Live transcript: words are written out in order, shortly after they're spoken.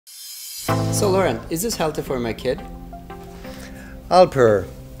So Lauren, is this healthy for my kid? Alper,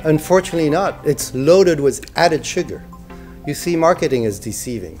 unfortunately not. It's loaded with added sugar. You see, marketing is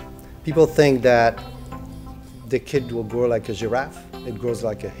deceiving. People think that the kid will grow like a giraffe. It grows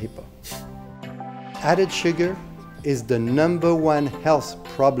like a hippo. Added sugar is the #1 health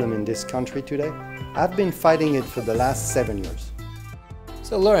problem in this country today. I've been fighting it for the last 7 years.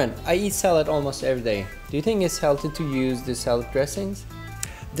 So Lauren, I eat salad almost every day. Do you think it's healthy to use the salad dressings?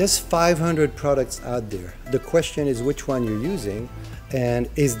 There's 500 products out there. The question is which one you're using, and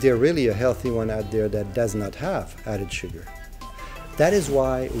is there really a healthy one out there that does not have added sugar? That is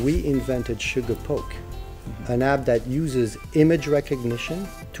why we invented Sugar Poke, an app that uses image recognition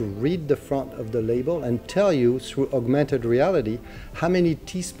to read the front of the label and tell you through augmented reality how many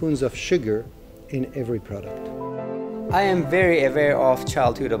teaspoons of sugar in every product. I am very aware of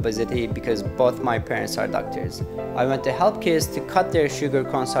childhood obesity because both my parents are doctors. I want to help kids to cut their sugar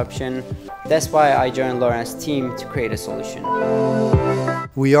consumption. That's why I joined Lauren's team to create a solution.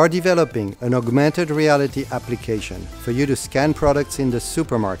 We are developing an augmented reality application for you to scan products in the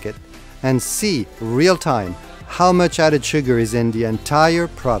supermarket and see real-time how much added sugar is in the entire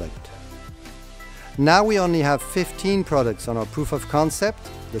product. Now we only have 15 products on our proof of concept,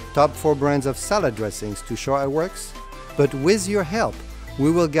 the top 4 brands of salad dressings to show how it works. But with your help,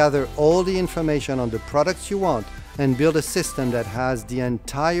 we will gather all the information on the products you want and build a system that has the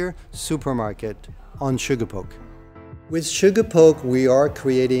entire supermarket on Sugar Poke. With Sugar Poke, we are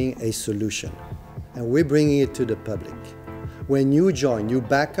creating a solution and we're bringing it to the public. When you join, you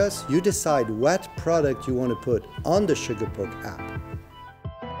back us, you decide what product you want to put on the Sugar Poke app.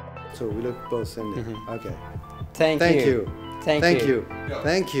 So we look both in there. Okay. Thank you. Thank you.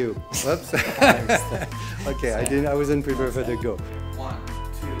 Thank you. Whoops. Okay, I wasn't prepared for the go. 1,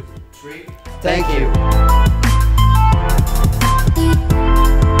 2, 3. Thank you.